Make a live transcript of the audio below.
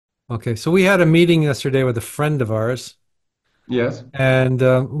Okay, so we had a meeting yesterday with a friend of ours, Yes. and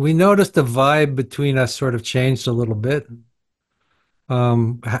we noticed the vibe between us sort of changed a little bit.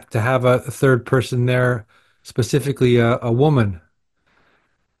 To have a third person there, specifically a woman.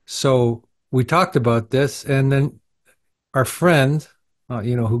 So we talked about this, and then our friend,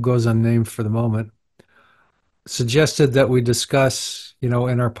 who goes unnamed for the moment, suggested that we discuss, in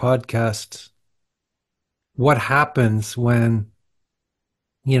our podcast, what happens when,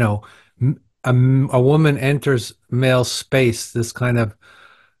 you know, a woman enters male space, this kind of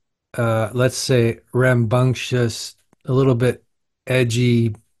let's say rambunctious, a little bit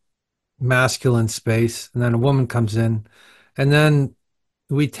edgy, masculine space, and then a woman comes in, and then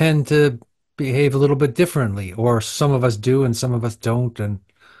we tend to behave a little bit differently, or some of us do and some of us don't. And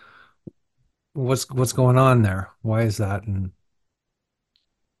what's going on there? Why is that? And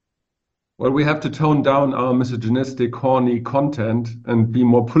Well, we have to tone down our misogynistic, horny content and be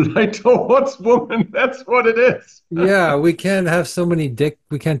more polite towards women. That's what it is. yeah, we can't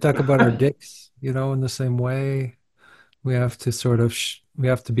talk about our dicks, in the same way. We have to we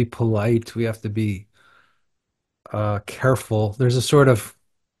have to be polite. We have to be careful. There's a sort of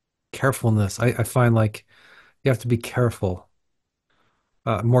carefulness. I find like you have to be careful,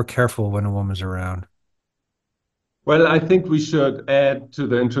 more careful when a woman's around. Well, I think we should add to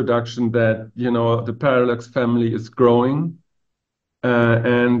the introduction that, the Parallax family is growing,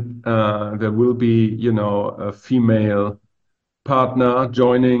 and there will be, a female partner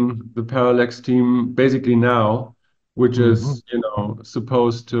joining the Parallax team basically now, which Hmm. is,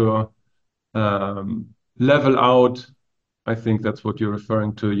 supposed to level out. I think that's what you're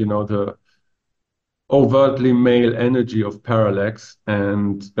referring to, the overtly male energy of Parallax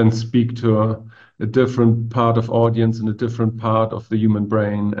and speak to a different part of audience and a different part of the human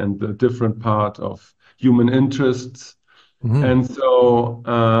brain and a different part of human interests. Hmm. And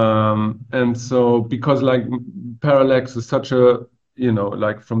so because like Parallax is such a,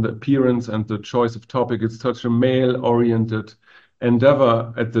 like from the appearance and the choice of topic, it's such a male-oriented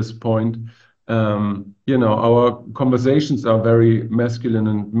endeavor at this point. Our conversations are very masculine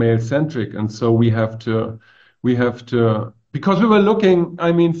and male-centric, and so we have to because we were looking,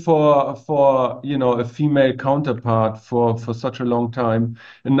 I mean, for a female counterpart for such a long time,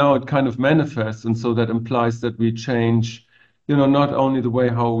 and now it kind of manifests, and so that implies that we change, not only the way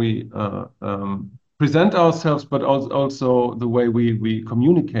how we present ourselves, but also the way we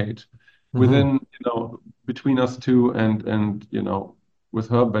communicate Hmm. within, between us two and with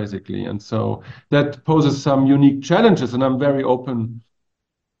her basically. And so that poses some unique challenges, and I'm very open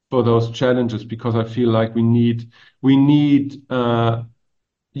for those challenges because I feel like we need like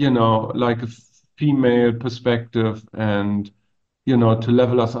a female perspective and to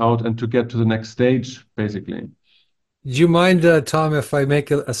level us out and to get to the next stage basically. Do you mind, Tom, if I make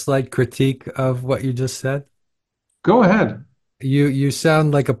a slight critique of what you just said? Go ahead. You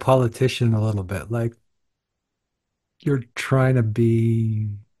sound like a politician a little bit, like you're trying to be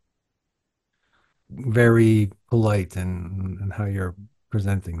very polite in how you're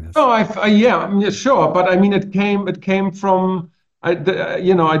presenting this. No, yeah, I mean, yeah, sure, but I mean, it came from, I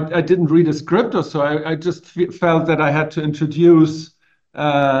didn't read a script or so. I just felt that I had to introduce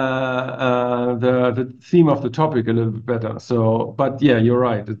the theme of the topic a little bit better. So, but yeah, you're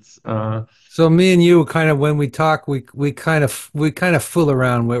right. So me and you kind of when we talk, we kind of fool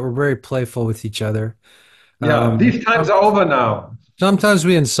around. We're very playful with each other. Yeah, these times Some- are over now. Sometimes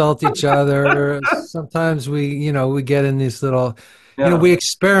we insult each other. Sometimes we get in these little, we Yeah,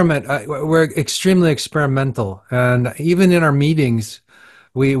 experiment. We're extremely experimental, and even in our meetings,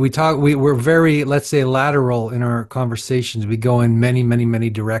 we talk. We're very, let's say, lateral in our conversations. We go in many, many,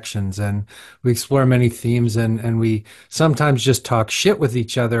 many directions, and we explore many themes, and we sometimes just talk shit with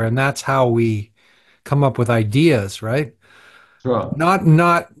each other, and that's how we come up with ideas, right? sure. Not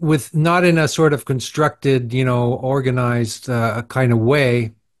in a sort of constructed, organized kind of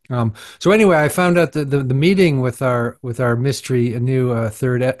way. So anyway, I found out that the meeting with our mystery, a new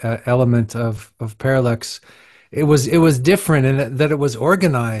third element of Parallax, it was different in that it was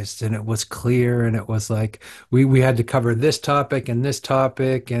organized and it was clear and it was like we had to cover this topic and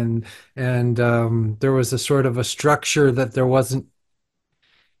there was a sort of a structure that there wasn't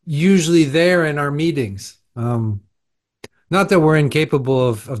usually there in our meetings. Not that we're incapable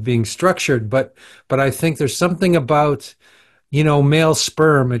of being structured, but I think there's something about, male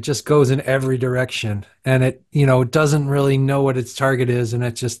sperm. It just goes in every direction and it doesn't really know what its target is. And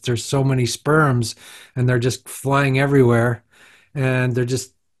it just, there's so many sperms and they're just flying everywhere and they're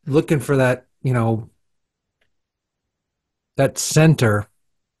just looking for that, that center.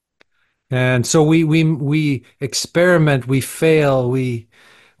 And so we experiment, we fail,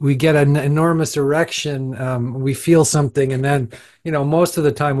 we get an enormous erection, we feel something, and then, most of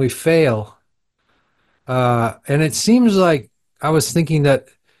the time we fail. And it seems like I was thinking that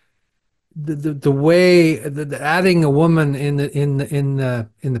the way the adding a woman in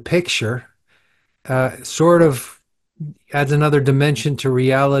the picture sort of adds another dimension to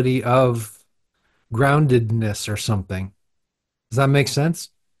reality of groundedness or something. Does that make sense?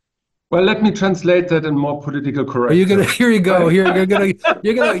 Well, let me translate that in more political Are you correct gonna? terms. Here you go. Right? Here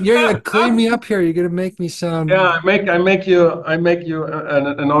you're gonna clean me up here. You're gonna make me Yeah, sound. I make you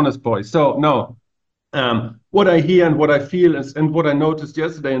an honest boy. So no, what I hear and what I feel is, and what I noticed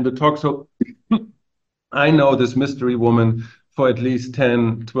yesterday in the talk. So I know this mystery woman for at least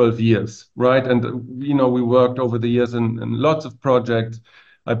 10, 12 years, right? And, we worked over the years in lots of projects.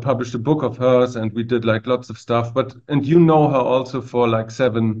 I published a book of hers and we did like lots of stuff. And you know her also for like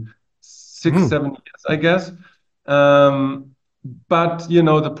 6, Mm. 7 years, I guess. Um, but,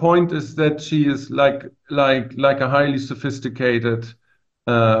 the point is that she is like a highly sophisticated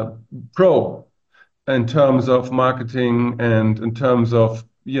uh, pro in terms of marketing and in terms of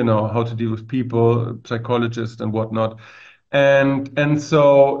how to deal with people, psychologists and whatnot. And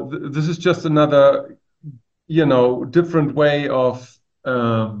so this is just another different way of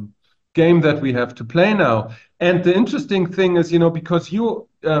game that we have to play now. And the interesting thing is, because you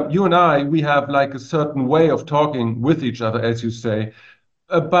and I, we have like a certain way of talking with each other, as you say.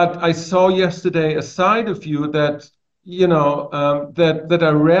 But I saw yesterday a side of you that that I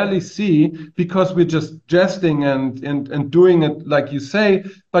rarely see because we're just jesting and doing it like you say.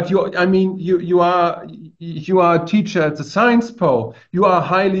 But I mean, you are a teacher at the science pole. You are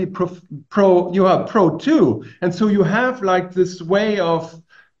highly pro. You are pro too, and so you have like this way of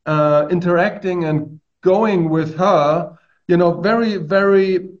interacting and going with her. Very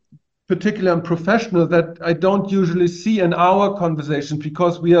very particular and professional that I don't usually see in our conversations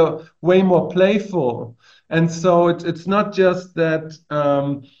because we are way more playful. And so it's not just that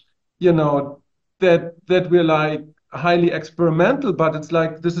you know that we're like highly experimental, but it's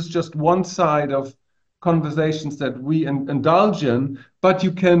like this is just one side of conversations that we indulge in. But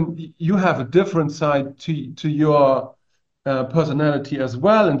you have a different side to your personality as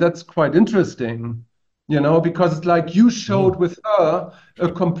well, and that's quite interesting. Because it's like you showed Mm. with her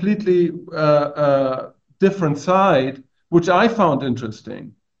a completely different side, which I found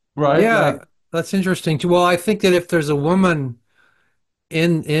interesting, right? Yeah, Like, that's interesting too. Well, I think that if there's a woman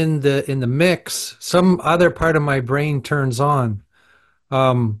in the mix, some other part of my brain turns on.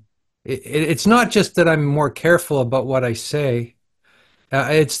 It's not just that I'm more careful about what I say.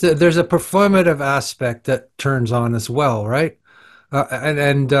 There's a performative aspect that turns on as well, right?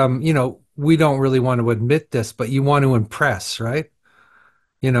 And we don't really want to admit this, but you want to impress, right?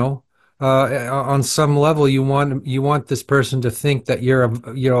 You know, on some level, you want this person to think that you're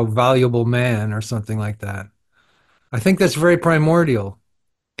a valuable man or something like that. I think that's very primordial.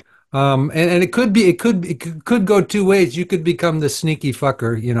 And it could go two ways. You could become the sneaky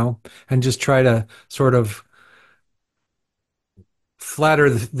fucker, and just try to sort of flatter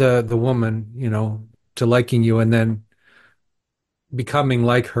the woman, to liking you, and then becoming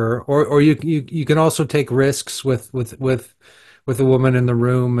like her. Or you can also take risks with a woman in the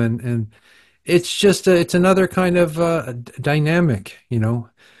room, and it's another kind of dynamic.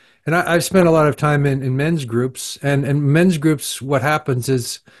 And I've spent a lot of time in men's groups, and in men's groups, what happens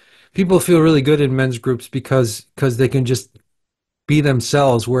is people feel really good in men's groups because they can just be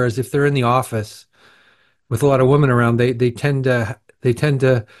themselves. Whereas if they're in the office with a lot of women around, they tend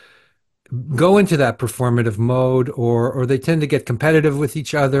to go into that performative mode, or they tend to get competitive with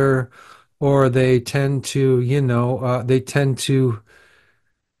each other, or they tend to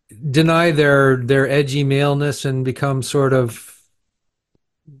deny their edgy maleness and become sort of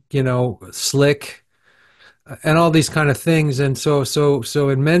slick and all these kind of things. And so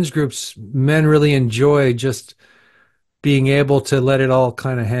in men's groups, men really enjoy just being able to let it all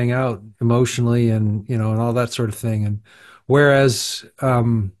kind of hang out emotionally, and all that sort of thing. And whereas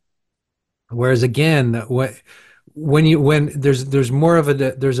again, when there's more of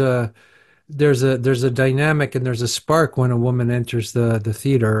a there's a dynamic and there's a spark when a woman enters the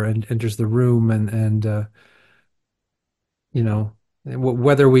theater and enters the room, and you know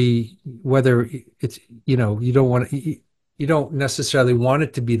whether it's you don't want you don't necessarily want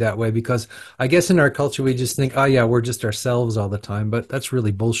it to be that way, because I guess in our culture we just think, oh yeah, we're just ourselves all the time, but that's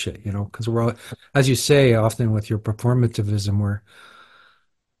really bullshit, because as you say, often with your performativism,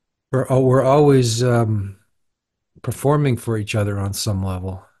 we're always performing for each other on some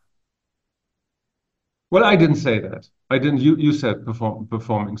level. well, I didn't say that. I didn't. You said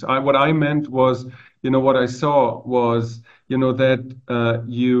performing. So what I meant was, what I saw was, that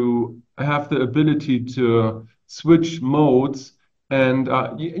you have the ability to switch modes, and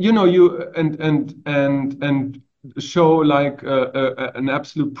you and show like an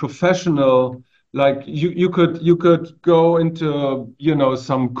absolute professional. Like you could go into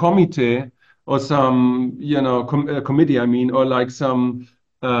some committee or some committee. I mean, or like some.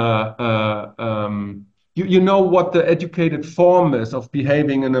 Uh, uh, um, you know what the educated form is of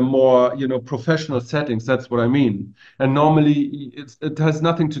behaving in a more professional settings. That's what I mean. And normally it has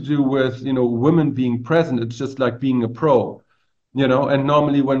nothing to do with women being present. It's just like being a pro. And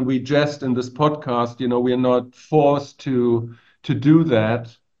normally when we jest in this podcast, we are not forced to do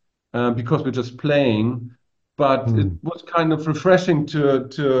that because we're just playing. But it Hmm. was kind of refreshing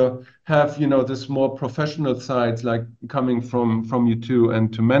to have this more professional sides like coming from you two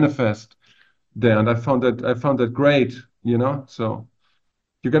and to manifest there, and I found that great, So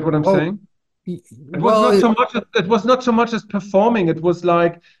you get what I'm Oh, saying? It was well, not so much. It was not so much as performing. It was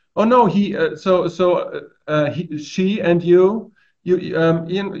like, oh no, she and you're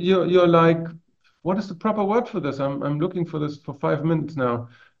like, what is the proper word for this? I'm looking for this for 5 minutes now.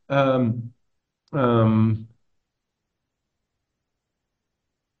 Um, um,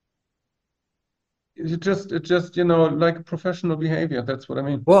 it just like professional behavior. That's what I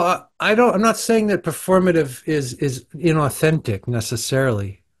mean. I don't. I'm not saying that performative is inauthentic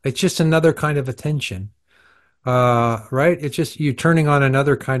necessarily. It's just another kind of attention, right? It's just you turning on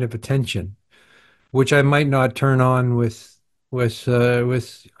another kind of attention, which I might not turn on with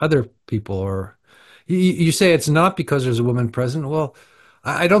other people. Or you say it's not because there's a woman present. Well,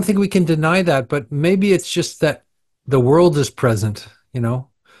 I don't think we can deny that, but maybe it's just that the world is present,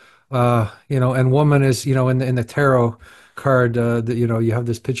 and woman is, in the tarot card, that you have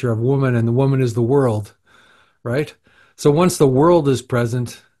this picture of woman, and the woman is the world, right? So once the world is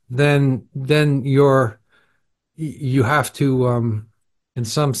present, then you have to, in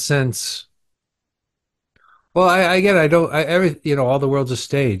some sense. Well, I get it. I don't. All the world's a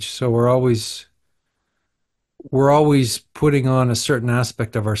stage, so we're always putting on a certain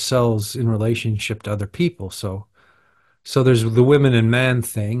aspect of ourselves in relationship to other people. So there's the women and man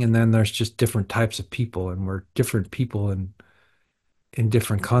thing, and then there's just different types of people, and we're different people in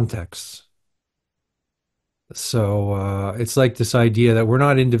different contexts. So it's like this idea that we're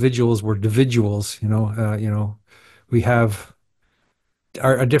not individuals, we're individuals. We have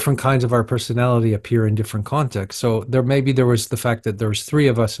our different kinds of our personality appear in different contexts. So there was the fact that there was three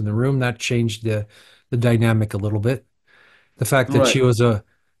of us in the room that changed the dynamic a little bit. The fact that she Right. was a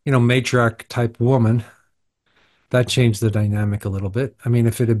matriarch type woman, that changed the dynamic a little bit. I mean,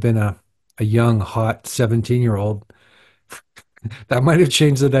 if it had been a young, hot 17-year-old, that might have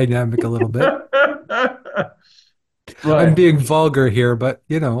changed the dynamic a little bit. I'm Right. being vulgar here, but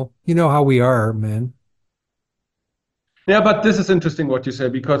you know how we are, man. Yeah, but this is interesting what you say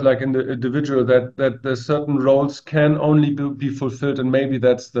because, like in the individual, that the certain roles can only be fulfilled, and maybe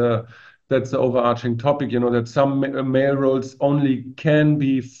that's the overarching topic. That some male roles only can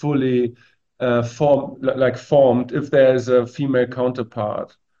be fully formed if there is a female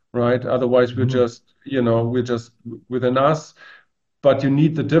counterpart, right? Otherwise, we're Mhm. just we're just within us, but you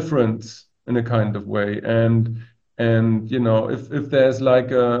need the difference in a kind of way. And if there's like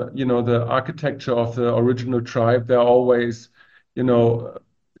the architecture of the original tribe, there are always you know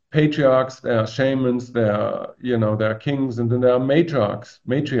patriarchs, there are shamans, there are kings, and then there are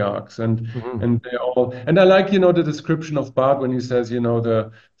matriarchs, and Mhm. and they all. And I like the description of Bart when he says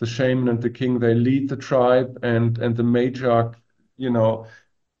the shaman and the king, they lead the tribe, and the matriarch you know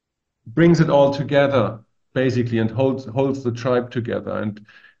brings it all together basically, and holds the tribe together.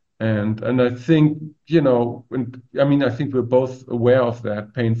 And I think, and I mean, I think we're both aware of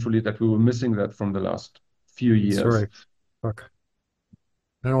that painfully, that we were missing that from the last few years. Sorry. Fuck.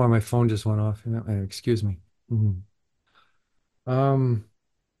 I don't know why my phone just went off. Excuse me. Mhm. Um,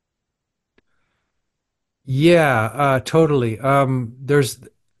 yeah, totally. There's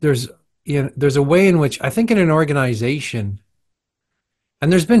a way in which I think in an organization,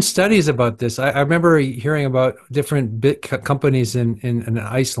 and there's been studies about this. I remember hearing about different companies in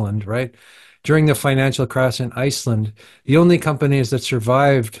Iceland, right? During the financial crash in Iceland, the only companies that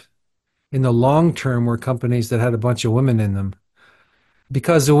survived in the long term were companies that had a bunch of women in them.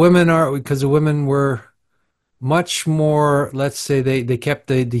 Because the women were much more, let's say, they kept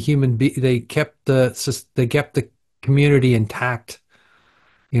the human they kept the community intact,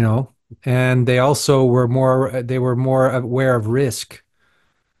 you know, and they were more aware of risk.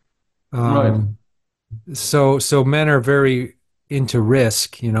 Right. Um, so men are very into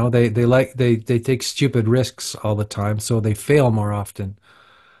risk. They take stupid risks all the time, so they fail more often.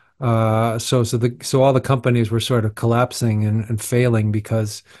 So all the companies were sort of collapsing and failing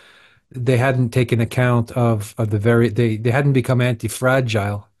because they hadn't taken account of they hadn't become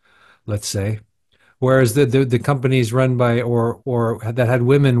anti-fragile, let's say. Whereas the companies run by or that had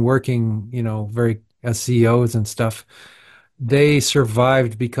women working, very as CEOs and stuff, they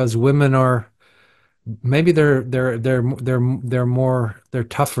survived because women are maybe they're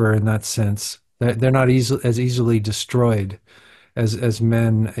tougher in that sense. They're not as easily destroyed as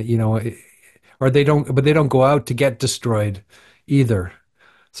men, or they don't go out to get destroyed either.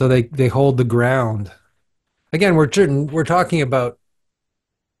 So they hold the ground. Again, we're talking about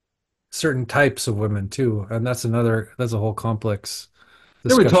certain types of women too, and that's a whole complex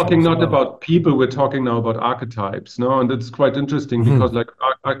Yeah, we're discussion talking as not well. about people, we're talking now about archetypes, no? And it's quite interesting because, Hmm. like,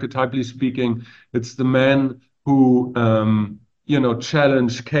 archetypally speaking, it's the man who,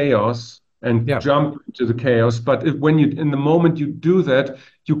 challenge chaos and Yeah. jump into the chaos. But in the moment you do that,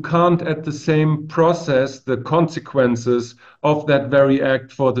 you can't at the same process the consequences of that very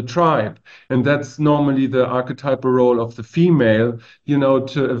act for the tribe. And that's normally the archetypal role of the female,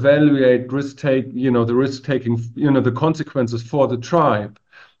 to evaluate the risk taking, the consequences for the tribe.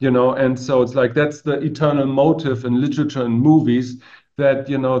 And so it's like that's the eternal motive in literature and movies that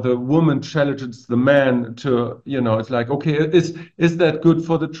the woman challenges the man to, it's like, okay, is that good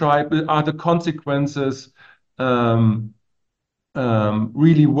for the tribe? Are the consequences um,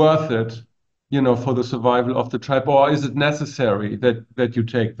 really worth it, for the survival of the tribe, or is it necessary that you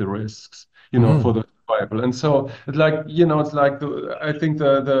take the risks, for Hmm. the survival? And so it's like, it's like I think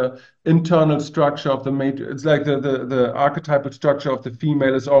the internal structure of the mate, it's like the archetypal structure of the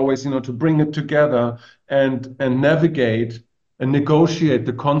female is always, to bring it together and navigate and negotiate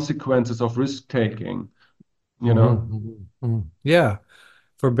the consequences of risk taking, you Hmm. know. Hmm. Yeah,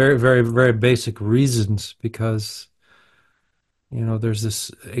 for very, very, very basic reasons, because there's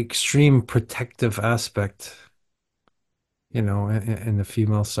this extreme protective aspect, in the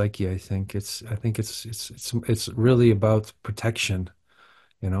female psyche. I think it's really about protection,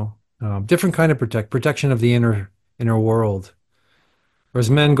 different kind of protection of the inner world. Whereas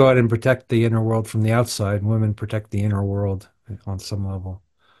men go out and protect the inner world from the outside, and women protect the inner world on some level.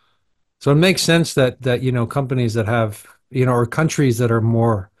 So it makes sense that companies that have, or countries that are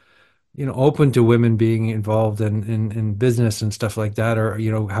more, open to women being involved in business and stuff like that, or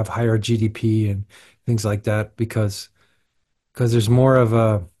have higher GDP and things like that, because there's more of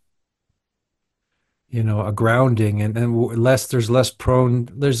a grounding, and less there's less,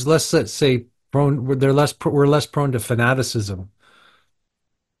 let's say, we're less prone to fanaticism.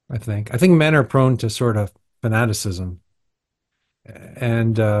 I think men are prone to sort of fanaticism,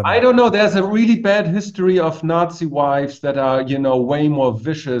 and I don't know. There's a really bad history of Nazi wives that are, way more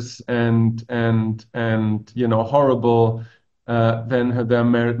vicious and horrible than their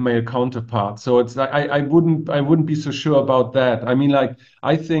male counterparts. So it's like I wouldn't be so sure about that. I mean, like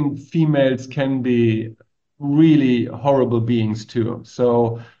I think females can be really horrible beings too.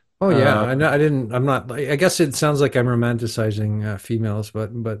 So oh yeah, uh, I know. I'm not. I guess it sounds like I'm romanticizing females,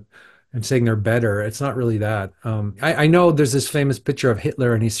 but I'm saying they're better. It's not really that. I know there's this famous picture of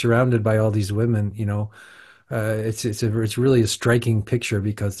Hitler, and he's surrounded by all these women. It's really a striking picture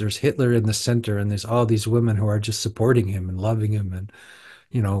because there's Hitler in the center, and there's all these women who are just supporting him and loving him, and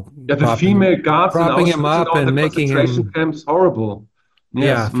yeah, the propping female guards in propping him Auschwitz and up all the and making concentration him. camps horrible. Yeah,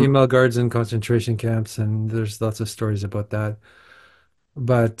 Yes. female guards in concentration camps, and there's lots of stories about that.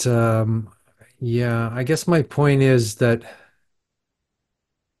 But yeah, I guess my point is that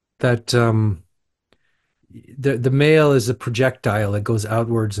the male is a projectile that goes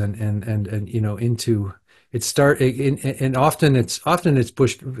outwards and into and often it's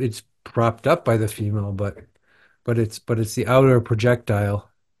pushed, it's propped up by the female, but it's the outer projectile,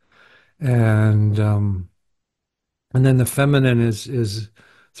 and then the feminine is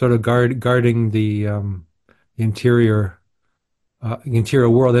sort of guarding the interior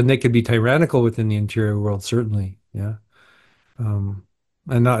world, and they could be tyrannical within the interior world, certainly. Yeah. Um,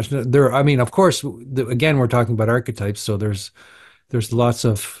 and not there. I mean, of course, again, we're talking about archetypes, so there's lots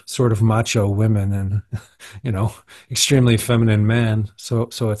of sort of macho women and extremely feminine men. So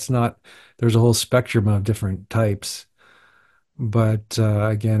it's not. There's a whole spectrum of different types. But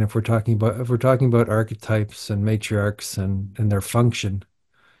again, if we're talking about archetypes and matriarchs and their function,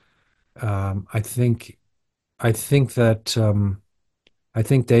 I think that I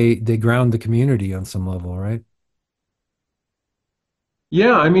think they ground the community on some level, right?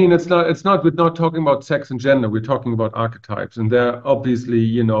 Yeah, I mean, we're not talking about sex and gender. We're talking about archetypes. And they're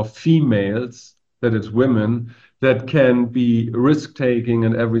obviously, females, that is women, that can be risk taking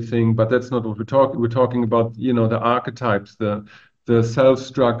and everything, but that's not what we're talking. We're talking about, the archetypes, the self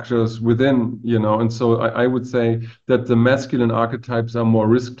structures within, and so I would say that the masculine archetypes are more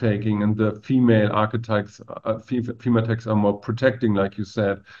risk taking and the female archetypes, female types are more protecting, like you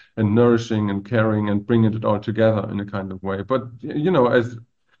said, and nourishing and caring and bringing it all together in a kind of way. But, as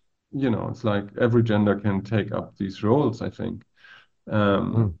it's like every gender can take up these roles, I think.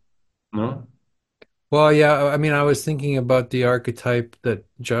 Um, Mm. no? Well, yeah, I mean, I was thinking about the archetype that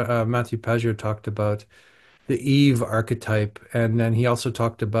Matthew Paget talked about, the Eve archetype, and then he also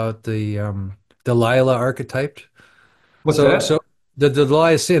talked about the Delilah archetype. What's So that? the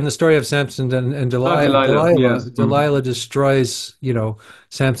Delilah in the story of Samson and Oh, Delilah, Delilah. Yes. Delilah destroys,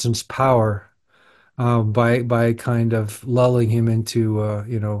 Samson's power by kind of lulling him into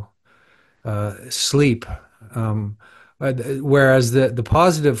sleep. Um, whereas the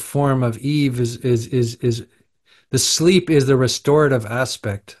positive form of Eve is the sleep is the restorative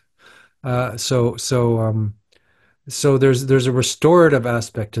aspect. So there's a restorative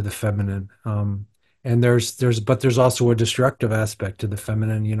aspect to the feminine. And there's also a destructive aspect to the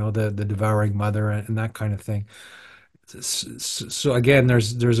feminine, the devouring mother and that kind of thing. So again,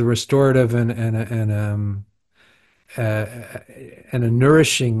 there's a restorative uh, and a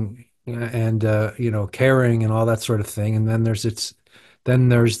nourishing and caring and all that sort of thing. And then there's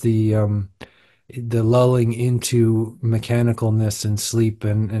the lulling into mechanicalness and sleep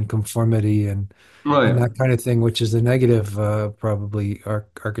and conformity and Right. that kind of thing, which is the negative probably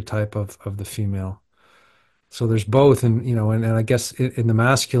archetype of the female. So there's both, and I guess in the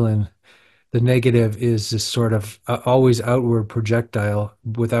masculine, the negative is this sort of always outward projectile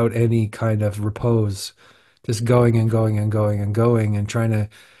without any kind of repose, just going and going and going and going and trying to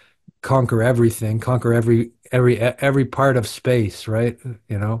conquer everything, conquer every part of space, right?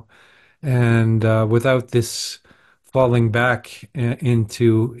 You know, and without this falling back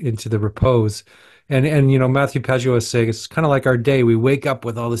into the repose. And Matthew Paget was saying it's kind of like our day. We wake up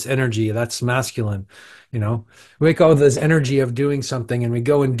with all this energy. That's masculine, We wake up with this energy of doing something, and we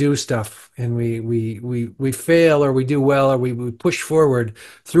go and do stuff, and we fail or we do well or we push forward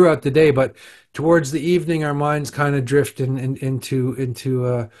throughout the day. But towards the evening, our minds kind of drift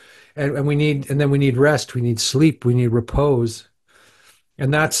into and then we need rest, we need sleep, we need repose,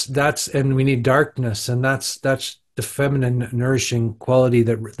 and and we need darkness, and that's the feminine nourishing quality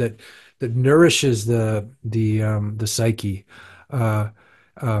that nourishes the psyche, uh,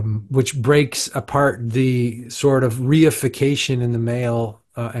 which breaks apart the sort of reification in the male,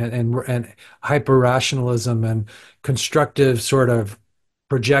 and hyper rationalism and constructive sort of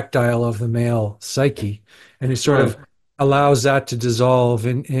projectile of the male psyche, and it sort Right. of allows that to dissolve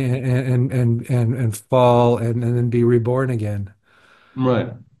and fall and then be reborn again.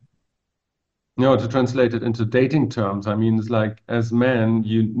 Right. To translate it into dating terms, I mean, it's like as men,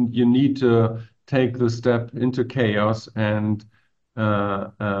 you need to take the step into chaos and uh,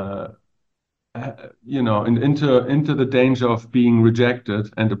 uh, and into the danger of being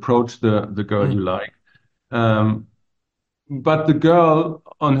rejected and approach the girl you Mm. like. Um, but the girl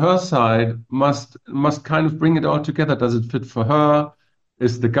on her side must kind of bring it all together. Does it fit for her?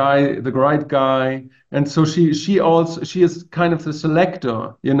 Is the guy the right guy? And so she is kind of the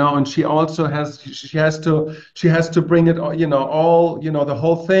selector, and she has to bring it all, the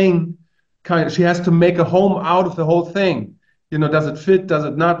whole thing. She has to make a home out of the whole thing. Does it fit? Does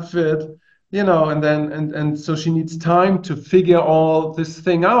it not fit? And so she needs time to figure all this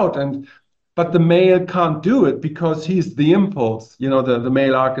thing out. But the male can't do it because he's the impulse, the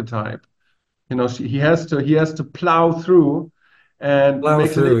male archetype. He has to plow through and Plow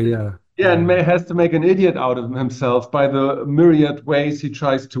makes an through, idiot. yeah. Yeah, and Yeah. has to make an idiot out of himself by the myriad ways he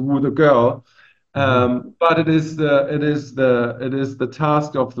tries to woo the girl. Hmm. But it is the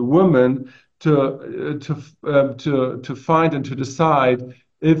task of the woman to find and to decide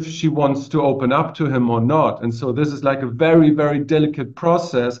if she wants to open up to him or not. And so this is like a very, very delicate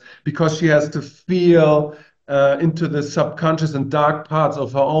process because she has to feel into the subconscious and dark parts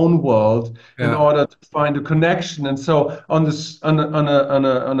of her own world in Yeah. order to find a connection. And so on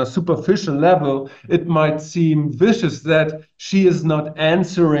a superficial level, it might seem vicious that she is not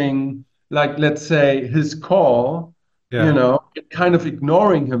answering, like, let's say, his call, Yeah. kind of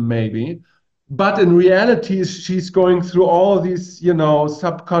ignoring him maybe. But in reality, she's going through all these,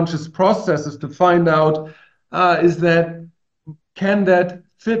 subconscious processes to find out, is that can that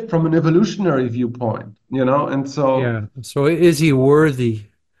fit from an evolutionary viewpoint, and so. Yeah. So is he worthy,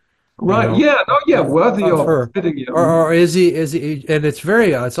 you Right. know, Yeah. No. Yeah. Worthy of of her? fitting Or him. is he, and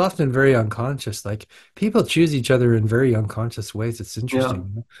it's often very unconscious. Like people choose each other in very unconscious ways. It's Yeah.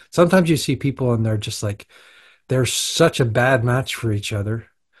 interesting. Sometimes you see people and they're just like they're such a bad match for each other.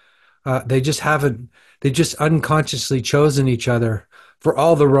 They just haven't, they just unconsciously chosen each other for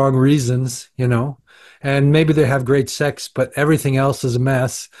all the wrong reasons, you know. And maybe they have great sex, but everything else is a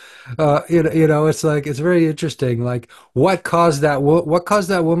mess. It's like it's very interesting. Like, what caused that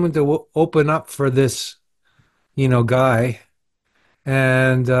woman to open up for this, guy?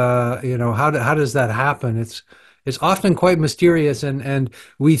 And how does that happen? It's often quite mysterious, and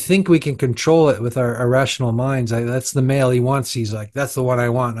we think we can control it with our rational minds. That's the male he wants. He's like, that's the one I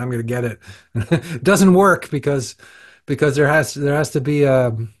want. I'm going to get it. It doesn't work because there has to be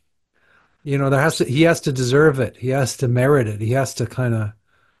he has to deserve it. He has to merit it. He has to kind of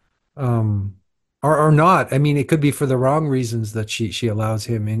um or not. I mean, it could be for the wrong reasons that she allows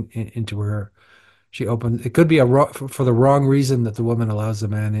him into her. She opened. It could be for the wrong reason that the woman allows the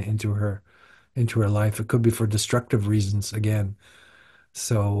man into her life. It could be for destructive reasons again.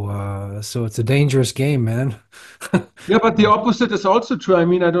 So it's a dangerous game, man. Yeah, but the opposite is also true. I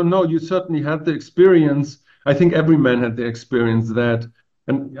mean, I don't know. You certainly had the experience. I think every man had the experience that,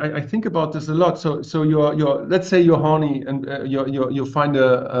 and I think about this a lot. So let's say you're horny and you find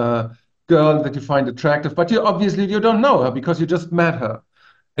a girl that you find attractive, but you don't know her because you just met her,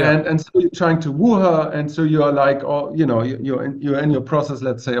 Yeah, and so you're trying to woo her, and so you're like, oh, you're in your process,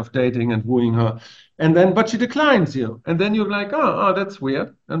 let's say, of dating and wooing her, and then but she declines you, and then you're like, oh, that's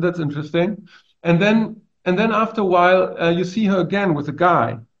weird and that's interesting, and then after a while, you see her again with a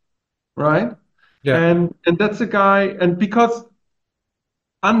guy, right? yeah. And that's a guy, and because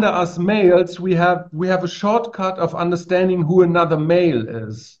under us males, we have a shortcut of understanding who another male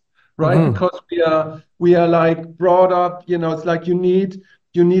is, right? Hmm. Because we are like brought up, it's like you need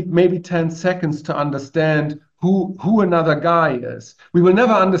maybe 10 seconds to understand who another guy is. We will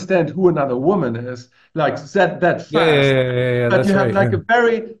never understand who another woman is like that Yeah, yeah, fast. yeah, yeah, yeah. But you That's have right. Yeah.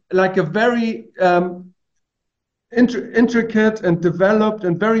 like a very intricate and developed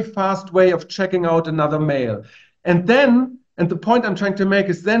and very fast way of checking out another male. And the point I'm trying to make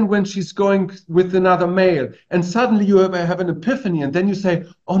is then when she's going with another male, and suddenly you have an epiphany, and then you say,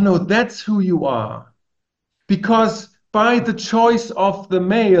 oh no, that's who you are. Because by the choice of the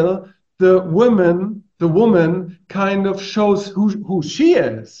male, the woman kind of shows who she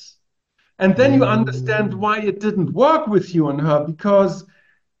is. And then you understand Mm, why it didn't work with you and her, because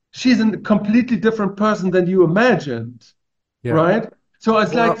she's a completely different person than you imagined, yeah. right? So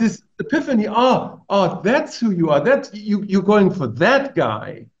it's like Well, this epiphany. Oh, that's who you are. That's you're going for that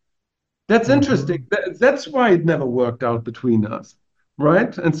guy. That's interesting. mhm. That's why it never worked out between us,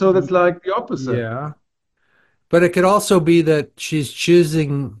 right? And so that's Y- like the opposite. Yeah. But it could also be that she's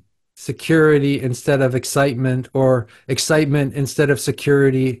choosing security instead of excitement or excitement instead of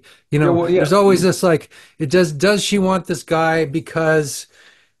security. Yeah, well, There's yeah. always this like, does she want this guy because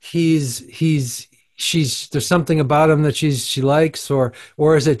he's there's something about him that she likes, or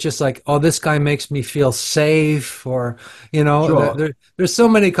is it just like, oh, this guy makes me feel safe, or Sure. there's so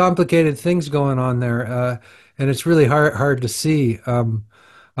many complicated things going on there, and it's really hard to see.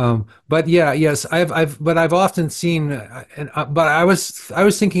 But yeah, yes, but I've often seen, but I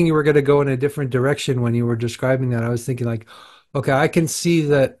was thinking you were going to go in a different direction when you were describing that. I was thinking like, okay, I can see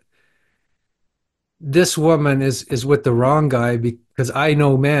that this woman is with the wrong guy because I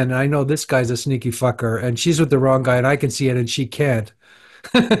know men, and I know this guy's a sneaky fucker, and she's with the wrong guy, and I can see it, and she can't.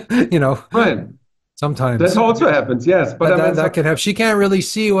 You know, Right. That sometimes also happens, yes. But that I mean, that so that can have. She can't really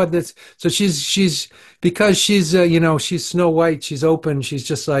see what this. So she's because she's she's Snow White. She's open. She's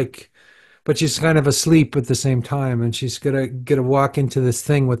just like, but she's kind of asleep at the same time, and she's gonna walk into this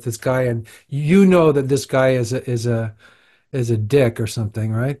thing with this guy, and you know that this guy is a dick or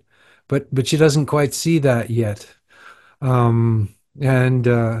something, right? But she doesn't quite see that yet. And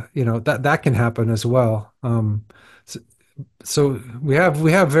that can happen as well. So, so we have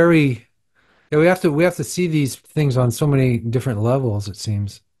very yeah, we have to see these things on so many different levels, it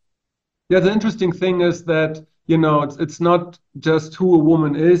seems. yeah, the interesting thing is that, it's not just who a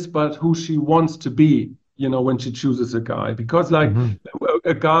woman is, but who she wants to be, when she chooses a guy. Because like Hmm.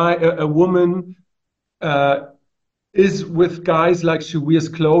 a guy, a woman uh, is with guys like she wears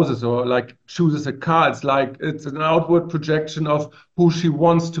clothes or like chooses a car. It's like it's an outward projection of who she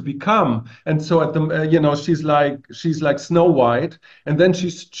wants to become. And so she's like Snow White, and then she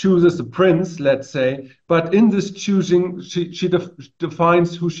chooses a prince, let's say. But in this choosing, she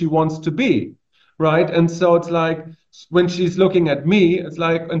defines who she wants to be, right? And so it's like when she's looking at me, it's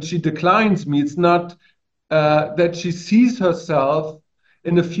like, and she declines me. It's not that she sees herself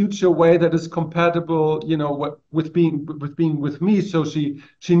in a future way that is compatible, with being with me. So she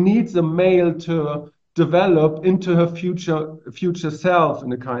needs a male develop into her future self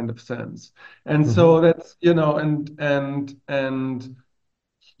in a kind of sense. And Hmm. so that's, and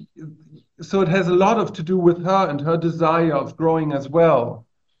so it has a lot of to do with her and her desire of growing as well,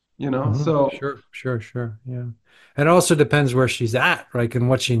 Hmm. so Sure, sure, sure. Yeah. It also depends where she's at, right, and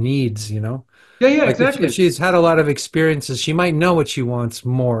what she needs, you know? yeah, yeah, Like if exactly. she's had a lot of experiences, she might know what she wants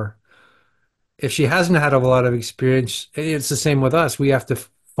more. If she hasn't had a lot of experience, it's the same with us. We have to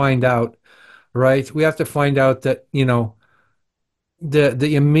find out, right? We have to find out that,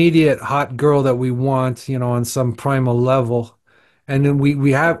 the immediate hot girl that we want, on some primal level. And then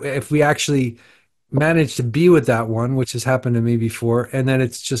we have if we actually manage to be with that one, which has happened to me before, and then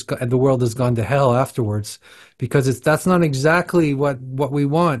it's just the world has gone to hell afterwards because that's not exactly what we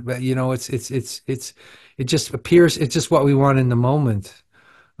want. But it just appears it's just what we want in the moment.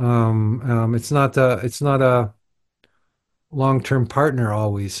 It's not a long-term partner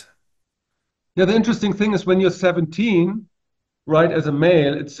always. Yeah, the interesting thing is when you're 17, right, as a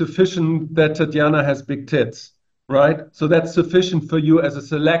male, it's sufficient that Tatiana has big tits, right? So that's sufficient for you as a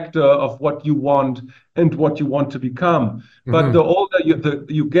selector of what you want and what you want to become. But the Hmm. older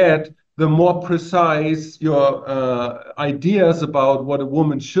you get, the more precise your ideas about what a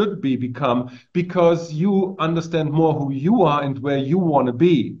woman should become, because you understand more who you are and where you want to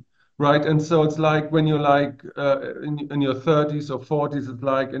be. Right. And so it's like when you're like in your 30s or 40s, it's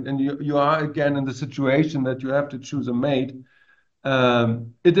like, and you are again in the situation that you have to choose a mate.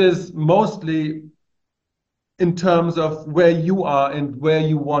 It is mostly in terms of where you are and where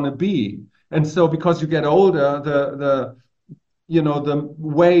you want to be. And so because you get older, the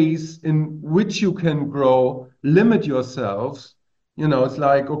ways in which you can grow limit yourselves. It's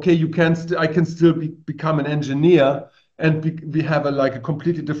like, okay, I can still become an engineer and we have like a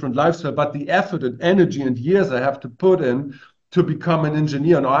completely different lifestyle, but the effort and energy and years I have to put in to become an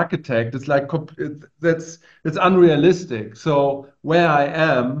engineer and architect, it's like that's it's unrealistic. So where I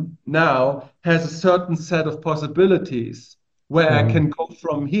am now has a certain set of possibilities where I Hmm. can go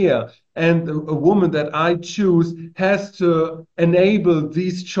from here. And a woman that I choose has to enable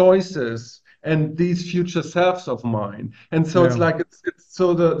these choices and these future selves of mine. And so it's Yeah. like it's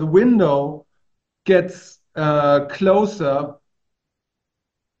so the window gets closer,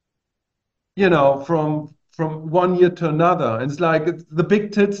 from one year to another. And it's like the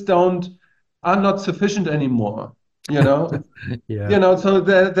big tits don't are not sufficient anymore. Yeah. So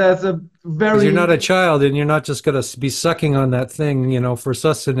there's a Because you're not very a child and you're not just going to be sucking on that thing, for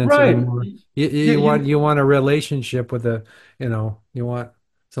sustenance right. anymore. You, You, you want you you want a relationship with you want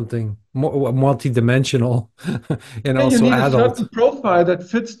something more multi-dimensional and Yeah, you also need a certain adult. profile that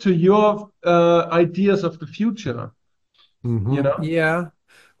fits to your ideas of the future, you know? Yeah.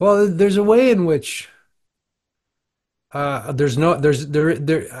 Well, there's a way in which there's no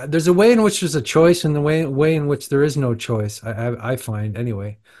there's a way in which there's a choice and the way in which there is no choice. I find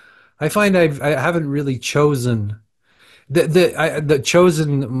anyway. I haven't really chosen the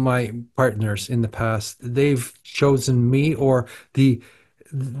chosen my partners in the past. They've chosen me or the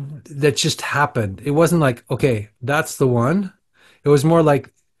that just happened. It wasn't like, okay, that's the one. It was more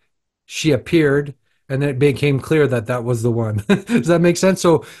like she appeared and it became clear that that was the one. Does that make sense?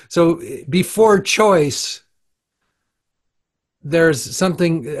 So before choice, there's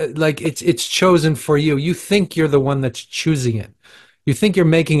something like it's chosen for you. You think you're the one that's choosing it. You think you're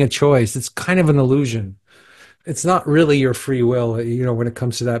making a choice. It's kind of an illusion. It's not really your free will, when it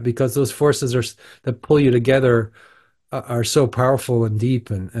comes to that, because those forces that pull you together are so powerful and deep,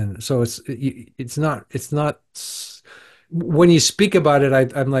 and so it's not when you speak about it,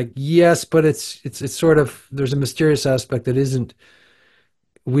 I'm like, yes, but it's sort of there's a mysterious aspect that isn't.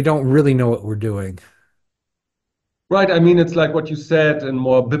 We don't really know what we're doing. Right. I mean, it's like what you said in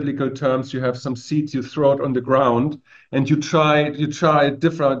more biblical terms. You have some seeds, you throw it on the ground, and you try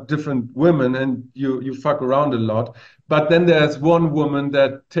different women, and you fuck around a lot. But then there's one woman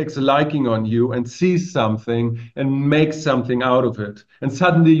that takes a liking on you and sees something and makes something out of it, and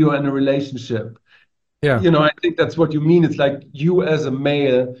suddenly you're in a relationship. Yeah, I think that's what you mean. It's like you as a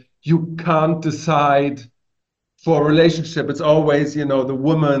male, you can't decide for a relationship. It's always, the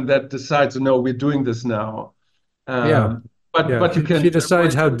woman that decides, no, we're doing this now. yeah, But you She can,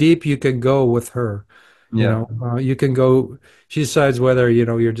 decides how deep you can go with her. yeah. You can go. She decides whether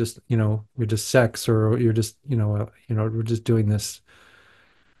you're just sex or you're just we're just doing this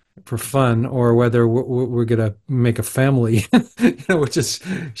for fun or whether we're gonna make a family. Which is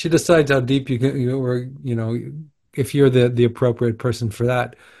she decides how deep you can or if you're the appropriate person for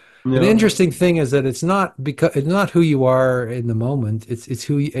that. But the Yeah. interesting thing is that it's not who you are in the moment. It's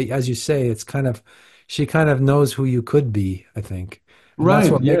who as you say. It's kind of she kind of knows who you could be, I think. And that's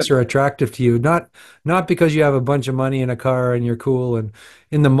Right. what Yeah. makes her attractive to you. Not because you have a bunch of money and a car and you're cool and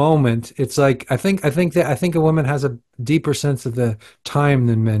in the moment. It's like I think a woman has a deeper sense of the time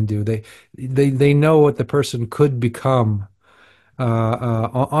than men do. They know what the person could become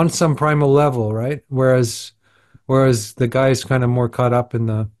on some primal level, right? Whereas the guy's kind of more caught up in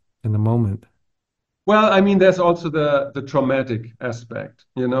the moment. Well, I mean, there's also the traumatic aspect,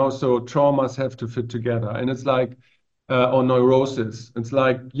 you know. So traumas have to fit together, and it's like or neurosis. It's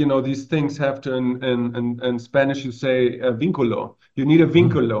like you know these things have to. In Spanish, you say vínculo. You need a Mhm.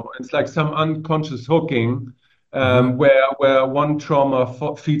 vínculo. It's like some unconscious hooking Mhm. where one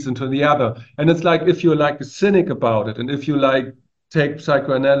trauma feeds into the other, and it's like if you're like a cynic about it, and if you like take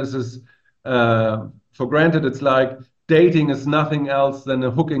psychoanalysis for granted, it's like dating is nothing else than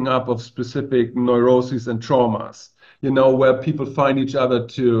a hooking up of specific neuroses and traumas, you know, where people find each other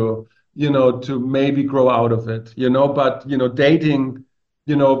to, you know, to maybe grow out of it, you know, but, you know, dating,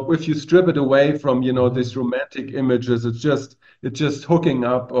 you know, if you strip it away from, you know, Mhm. these romantic images, it's just hooking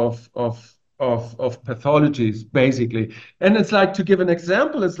up of pathologies, basically. And it's like, to give an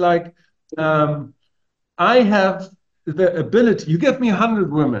example, it's like, um, I have the ability, you give me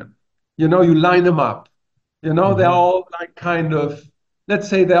 100 women, you know, you line them up, you know, they're Mhm. all like kind of, let's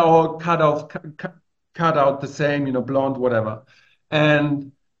say they're all cut out the same, you know, blonde, whatever.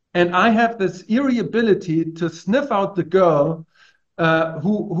 And and I have this eerie ability to sniff out the girl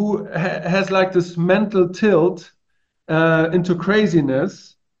who has like this mental tilt into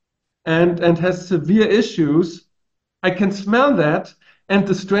craziness and has severe issues. I can smell that. And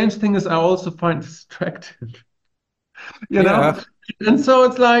the strange thing is, I also find distracted. You know, Yeah. and so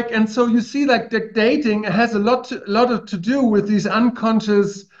it's like, and so you see like the dating has a lot to do with these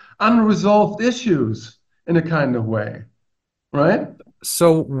unconscious unresolved issues in a kind of way, right?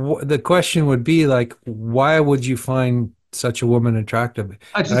 So the question would be like, why would you find such a woman attractive?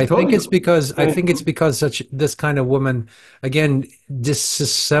 I And just told you. I think it's because such this kind of woman again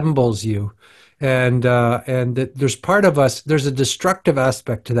disassembles you, and that there's part of us. There's a destructive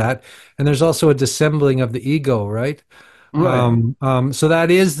aspect to that, and there's also a dissembling of the ego, right? Right, So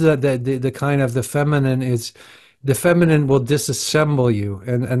that is the kind of the feminine will disassemble you,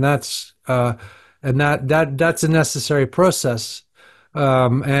 and that's a necessary process.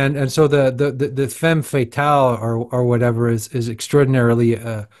 And so the femme fatale or whatever is extraordinarily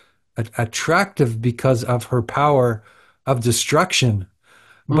attractive because of her power of destruction.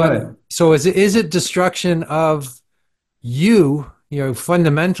 right, But so is it destruction of you know,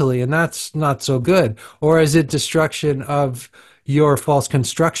 fundamentally, and that's not so good? Or is it destruction of your false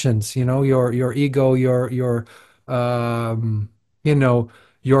constructions, you know, your ego, um, you know,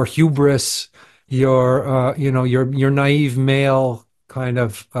 your hubris, your naive male kind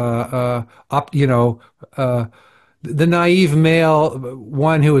of, you know, uh, the naive male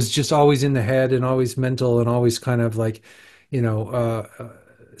one who is just always in the head and always mental and always kind of like, you know,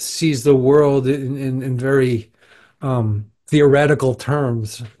 sees the world in very theoretical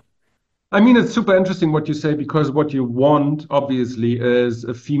terms. I mean, it's super interesting what you say because what you want, obviously, is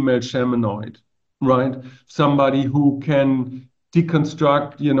a female shamanoid, right? Somebody who can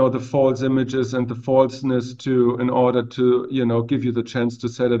deconstruct, you know, the false images and the falseness to, in order to, you know, give you the chance to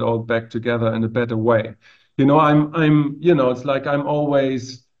set it all back together in a better way. You know, you know, it's like I'm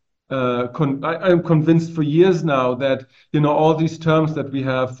always, I'm convinced for years now that, you know, all these terms that we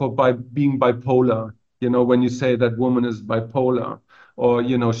have for by being bipolar, you know, when you say that woman is bipolar or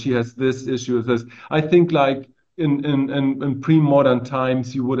you know she has this issue with this. I think like in pre-modern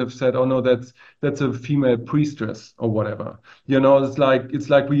times you would have said, oh no, that's a female priestess or whatever. You know, it's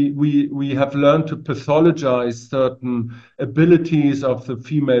like we have learned to pathologize certain abilities of the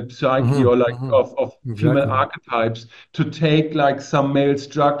female psyche or like Hmm. of female Exactly. archetypes to take like some male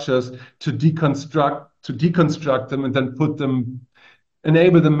structures to deconstruct them and then put them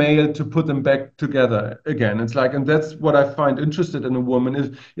enable the male to put them back together again. It's like, and that's what I find interested in a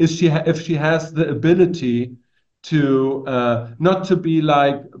woman is she if she has the ability to not to be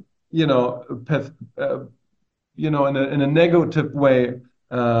like you know you know in a negative way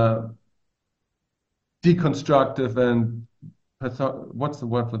uh, deconstructive and what's the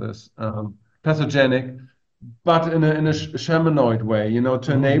word for this pathogenic but in a shamanoid way, you know,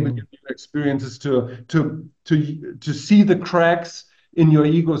 to enable Hmm. your new experiences to see the cracks in your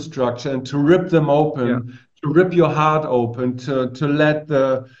ego structure and to rip them Yeah. open, to rip your heart open, to let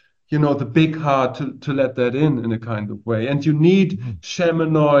the you know the big heart to let that in a kind of way. And you need Mhm.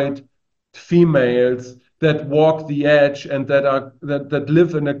 shamanoid females that walk the edge and that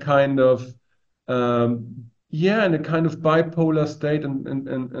live in a kind of yeah, in a kind of bipolar state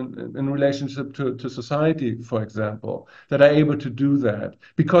in relationship to society, for example, that are able to do that.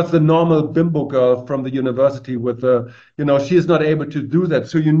 Because the normal bimbo girl from the university with the, she is not able to do that.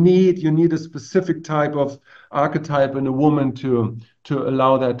 So you need a specific type of archetype in a woman to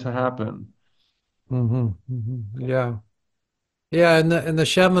allow that to happen. Yeah. Yeah, and the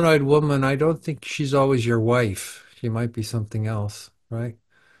shamanoid woman, I don't think she's always your wife. She might be something else, right?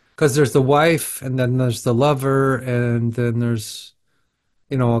 Because there's the wife, and then there's the lover, and then there's,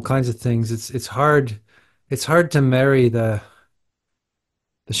 all kinds of things. It's hard to marry the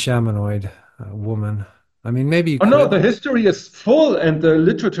shamanoid woman. I mean, maybe you Oh no, could. the history is full and the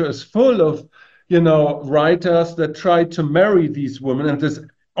literature is full of, writers that tried to marry these women, and this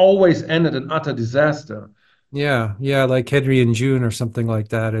always ended in utter disaster. Yeah, yeah, like Henry and June or something like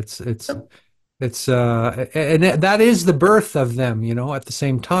that. And that is the birth of them, at the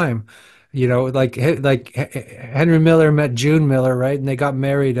same time. Henry Miller met June Miller, right? And they got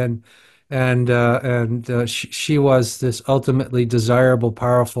married, and she was this ultimately desirable,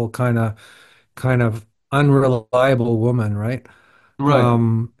 powerful kind of unreliable woman, right? Right.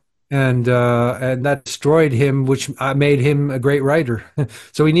 Um, and that destroyed him, which made him a great writer.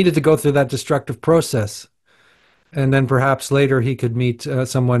 So he needed to go through that destructive process, and then perhaps later he could meet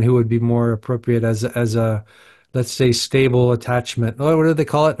someone who would be more appropriate as a, let's say, stable attachment. What do they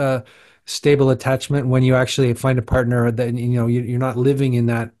call it? Stable attachment, when you actually find a partner that you're not living in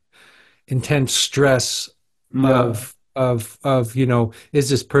that intense stress Yeah. of is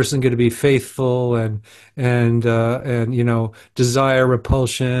this person going to be faithful, and desire,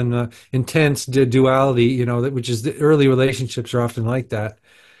 repulsion, intense duality, which is the early relationships are often like that.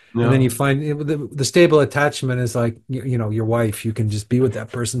 And then Yeah. you find the stable attachment is like, your wife. You can just be with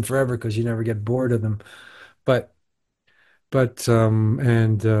that person forever because you never get bored of them. But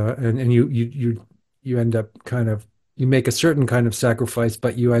and you end up kind of, you make a certain kind of sacrifice,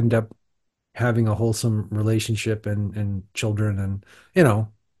 but you end up having a wholesome relationship and children, and you know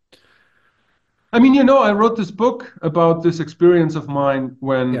I mean, I wrote this book about this experience of mine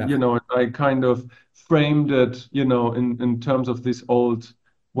when, yeah. I kind of framed it, in terms of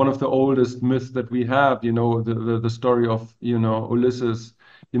one of the oldest myths that we have, the story of, Ulysses,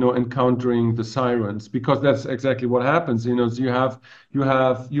 encountering the sirens, because that's exactly what happens. So you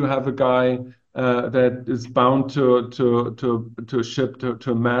have a guy that is bound to a ship,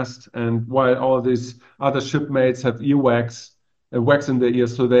 to a mast, and while all these other shipmates have earwax, wax in their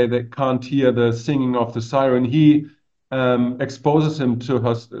ears so they can't hear the singing of the siren. He exposes him to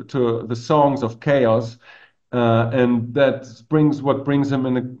the songs of chaos, and that brings what brings him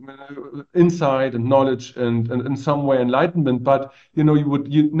insight and knowledge and in some way enlightenment. But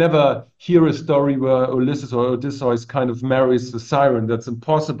you never hear a story where Ulysses or Odysseus kind of marries the siren. That's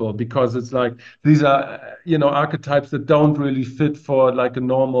impossible because it's like these are archetypes that don't really fit for like a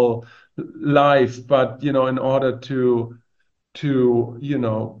normal life. But in order to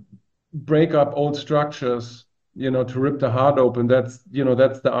break up old structures, to rip the heart open, that's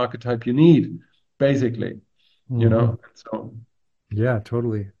the archetype you need, basically, Hmm. so. Yeah,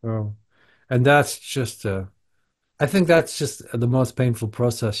 totally. And I think that's just the most painful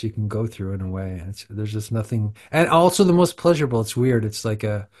process you can go through in a way. There's just nothing, and also the most pleasurable. It's weird. It's like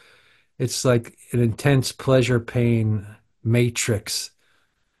an intense pleasure pain matrix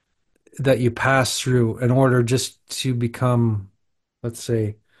that you pass through in order just to become, let's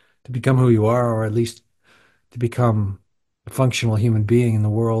say, to become who you are, or at least to become a functional human being in the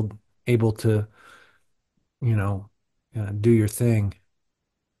world, able to, you know, do your thing.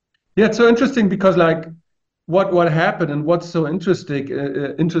 Yeah, it's so interesting because like what happened and what's so interesting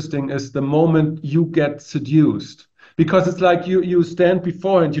is the moment you get seduced, because it's like you stand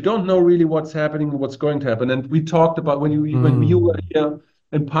before and you don't know really what's happening and what's going to happen. And we talked about when you were Mm. here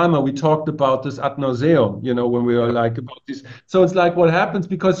in Palma, we talked about this ad nauseum, when we were Yep. like about this. So it's like what happens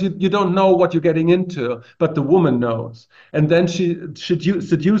because you don't know what you're getting into, but the woman knows, and then she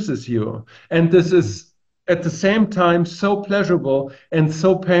seduces you, and this is at the same time so pleasurable and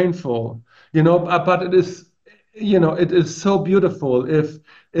so painful, but it is so beautiful if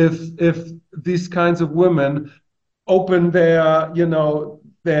these kinds of women open their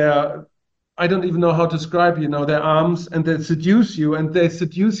I don't even know how to describe, their arms, and they seduce you, and they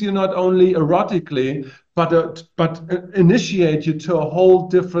seduce you not only erotically, but initiate you to a whole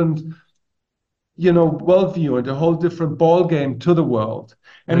different, worldview and a whole different ball game to the world.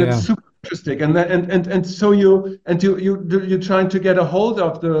 Oh, And it's yeah. super interesting. And so you're trying to get a hold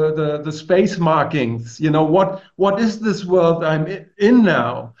of the space markings. What is this world I'm in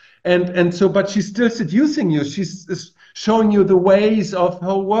now? And so, but she's still seducing you. She's is showing you the ways of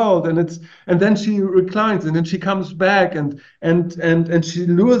her world, and then she reclines, and then she comes back, and she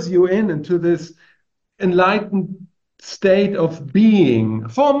lures you in into this enlightened state of being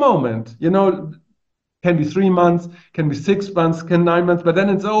for a moment. Can be 3 months, can be 6 months, can 9 months, but then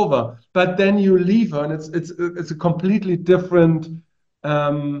it's over. But then you leave her, and it's a completely different.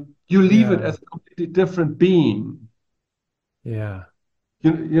 You leave it Yeah. as a completely different being. Yeah.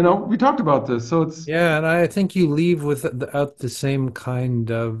 We talked about this, so it's Yeah, and I think you leave without the same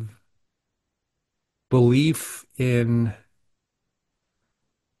kind of belief in,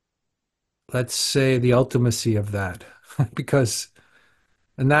 let's say, the ultimacy of that. Because,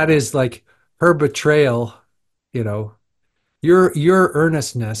 and that is like her betrayal, you know, your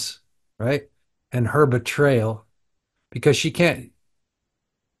earnestness, right? And her betrayal, because she can't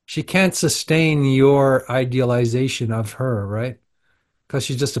sustain your idealization of her, right? Because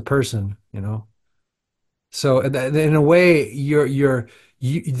she's just a person, you know. So in a way,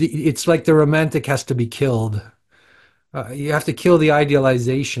 it's like the romantic has to be killed. You have to kill the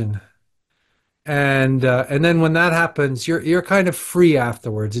idealization, and then when that happens, you're kind of free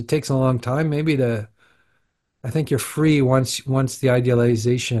afterwards. It takes a long time, maybe to. I think you're free once the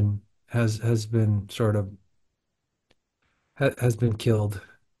idealization has been sort of has been killed,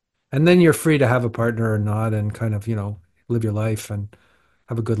 and then you're free to have a partner or not, and kind of live your life and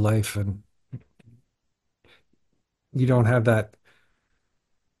have a good life, and you don't have that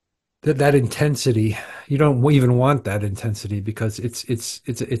intensity. You don't even want that intensity because it's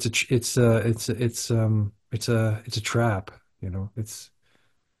a trap.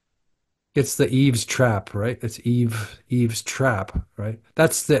 It's the Eve's trap, right? It's Eve's trap, right?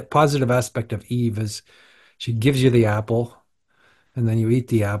 That's the positive aspect of Eve is she gives you the apple, and then you eat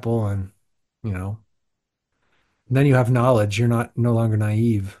the apple, and you know, then you have knowledge. You're not no longer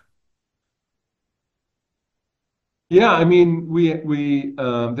naive. yeah. I mean, we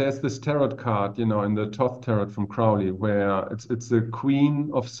there's this tarot card, in the Thoth tarot from Crowley, where it's the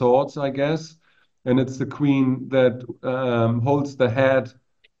Queen of Swords, I guess, and it's the queen that holds the head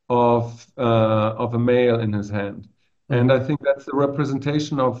of a male in his hand. And I Hmm. think that's the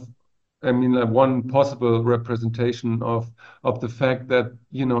representation of, I mean, one possible representation of the fact that,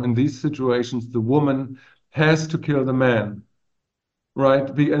 in these situations, the woman has to kill the man, right?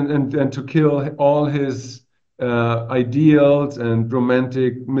 And to kill all his ideals and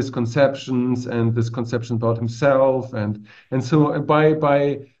romantic misconceptions and this conception about himself. And so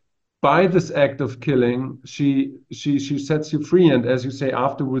by this act of killing, she sets you free. And as you say,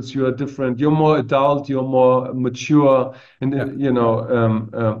 afterwards you are different. You're more adult. You're more mature, and Yeah.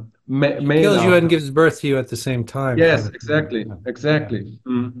 male She kills you after. and gives birth to you at the same time, kind Yes, of thing. exactly, Yeah. Yeah. exactly.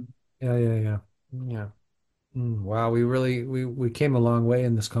 Mm. Yeah. Yeah. Yeah. Yeah. Wow, we came a long way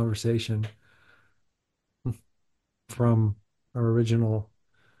in this conversation from our original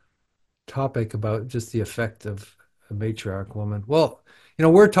topic about just the effect of a matriarch woman. Well,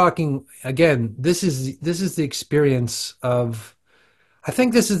 we're talking again, this is the experience of I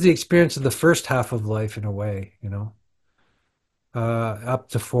think this is the experience of the first half of life in a way, up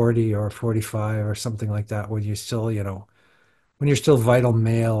to 40 or 45 or something like that, when you're still, when you're still vital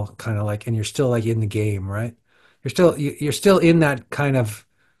male, kind of like, and you're still like in the game, right? You're still in that kind of,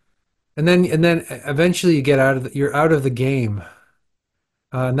 and then eventually you get you're out of the game,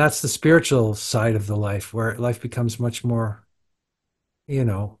 and that's the spiritual side of the life, where life becomes much more,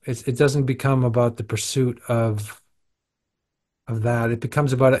 it doesn't become about the pursuit of that. It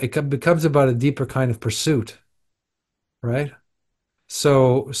becomes about a deeper kind of pursuit, right?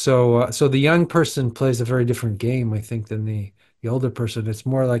 So the young person plays a very different game, I think, than the older person. It's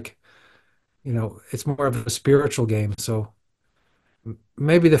more like, it's more of a spiritual game. So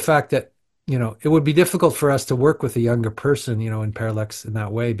maybe the fact that, it would be difficult for us to work with a younger person, in Parallax in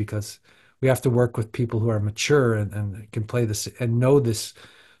that way, because we have to work with people who are mature and can play this and know this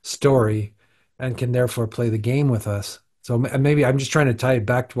story and can therefore play the game with us. So maybe I'm just trying to tie it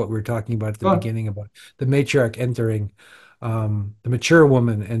back to what we were talking about at the But, beginning about the matriarch entering, the mature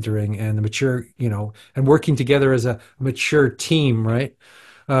woman entering, and the mature, and working together as a mature team, right?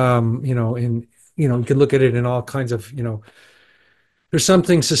 You can look at it in all kinds of, there's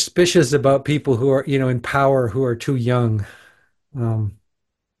something suspicious about people who are, in power, who are too young, um,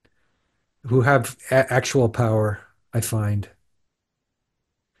 who have actual power, I find.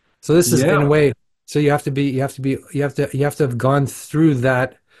 So this is in a yeah, way, so you have to have gone through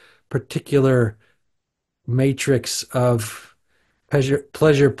that particular matrix of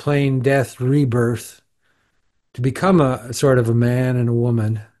pleasure, pain, death, rebirth to become a sort of a man and a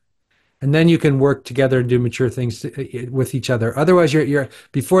woman. and then you can work together and do mature things with each other. Otherwise, you're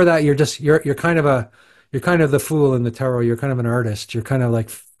before that you're kind of a you're kind of the fool in the tarot. You're kind of an artist. You're kind of like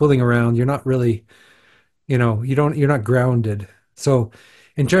fooling around. You're not really, you're not grounded. So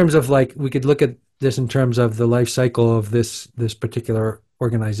in terms of like we could look at this in terms of the life cycle of this particular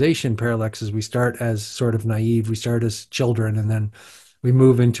organization, Parallax, is we start as sort of naive. We start as children, and then we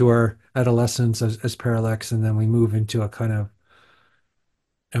move into our adolescence as Parallax, and then we move into a kind of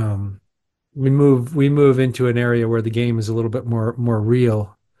um, we move into an area where the game is a little bit more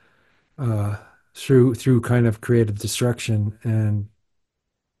real, uh, through kind of creative destruction,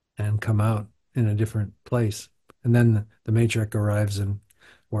 and come out in a different place. And then the matriarch arrives, and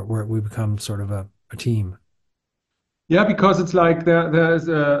where we become sort of a team. Yeah, because it's like there's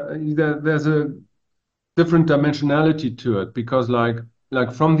a different dimensionality to it because like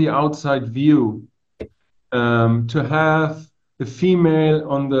from the outside view, to have a female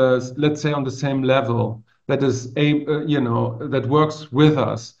on the, let's say, on the same level that is a that works with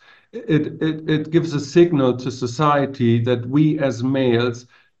us, it gives a signal to society that we as males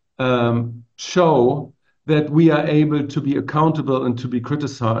show that we are able to be accountable and to be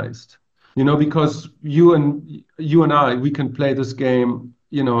criticized. Because you and I, we can play this game,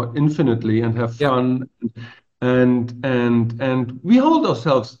 infinitely and have Yeah, fun, and we hold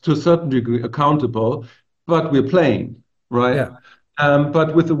ourselves to a certain degree accountable, but we're playing, right? yeah.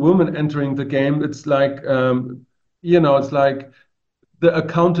 But with a woman entering the game, it's like the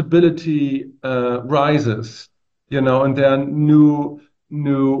accountability rises, and there are new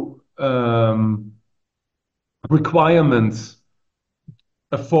requirements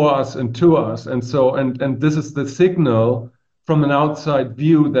for us and to us. And so, and this is the signal from an outside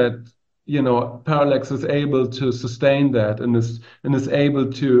view that, Parallax is able to sustain that and is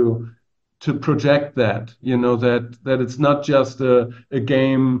able to project that, that it's not just a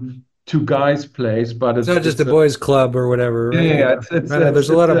game two guys plays, but It's it's not just a it's a boys' club or whatever, yeah, right? yeah, You yeah. know, there's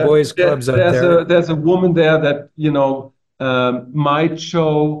a lot of boys' clubs out there. There's a woman there that might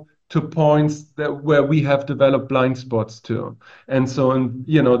show to points that where we have developed blind spots to, and so, and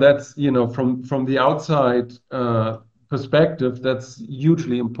that's, from the outside perspective, that's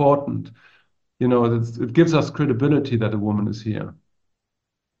hugely important. It gives us credibility that a woman is here.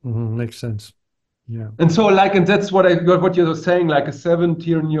 Makes sense. Yeah. And so, like, and that's what you're saying, like a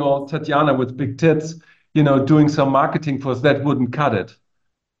 17-year-old Tatiana with big tits, doing some marketing for us, that wouldn't cut it,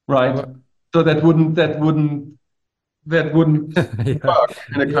 right? Well, So that wouldn't yeah, work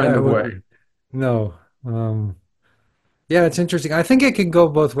in a yeah, kind it of would way. be. No. Yeah, it's interesting. I think it can go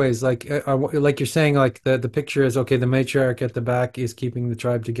both ways. Like you're saying, like the picture is okay. The matriarch at the back is keeping the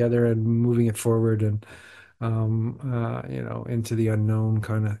tribe together and moving it forward, and into the unknown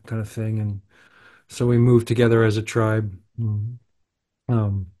kind of thing. And so we move together as a tribe.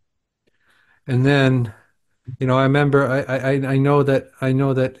 Um, and then, I remember I know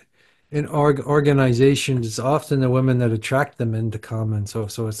that in organizations, it's often the women that attract the men to come, and so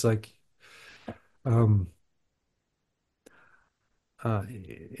it's like um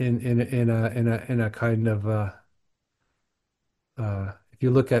in a kind of if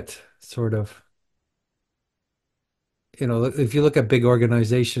you look at sort of, if you look at big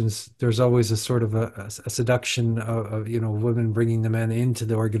organizations, there's always a sort of a seduction of women bringing the men into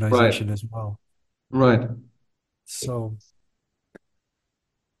the Right, organization as well. right. So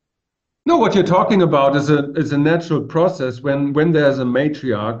No, what you're talking about is a natural process. When there's a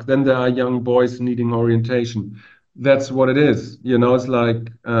matriarch, then there are young boys needing orientation. That's what it is. It's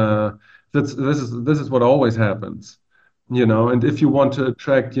like this is what always happens. And if you want to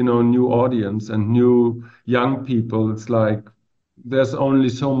attract, new audience and new young people, it's like there's only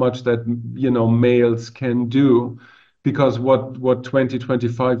so much that, males can do, because what 20,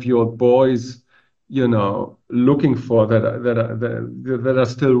 25-year-old boys, looking for that are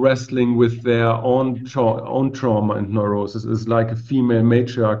still wrestling with their own trauma and neurosis, is like a female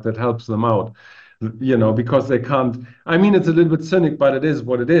matriarch that helps them out, because they can't. I mean, it's a little bit cynic, but it is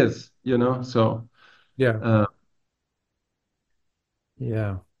what it is, so yeah, uh,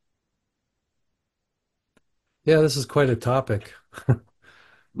 yeah, yeah. This is quite a topic.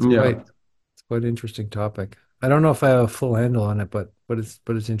 It's quite yeah. it's quite an interesting topic. I don't know if I have a full handle on it, but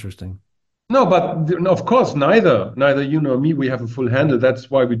it's interesting. No, but of course, neither you nor me, we have a full handle. That's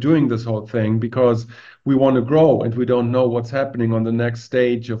why we're doing this whole thing, because we want to grow and we don't know what's happening on the next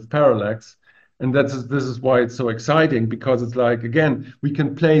stage of Parallax. And this is why it's so exciting, because it's like, again, we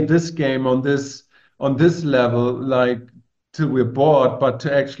can play this game on this level, like, till we're bored, but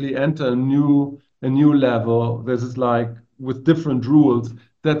to actually enter a new level, this is like with different rules.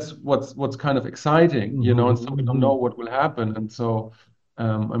 That's what's kind of exciting, and so we don't know what will happen. And so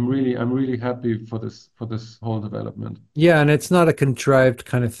I'm really happy for this whole development. Yeah, and it's not a contrived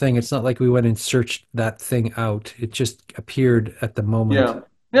kind of thing. It's not like we went and searched that thing out. It just appeared at the moment. Yeah.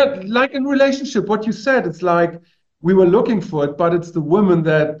 Yeah, like in relationship, what you said, it's like we were looking for it, but it's the woman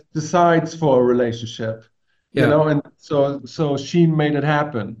that decides for a relationship, Yeah. and so she made it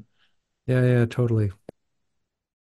happen. Yeah, yeah, totally.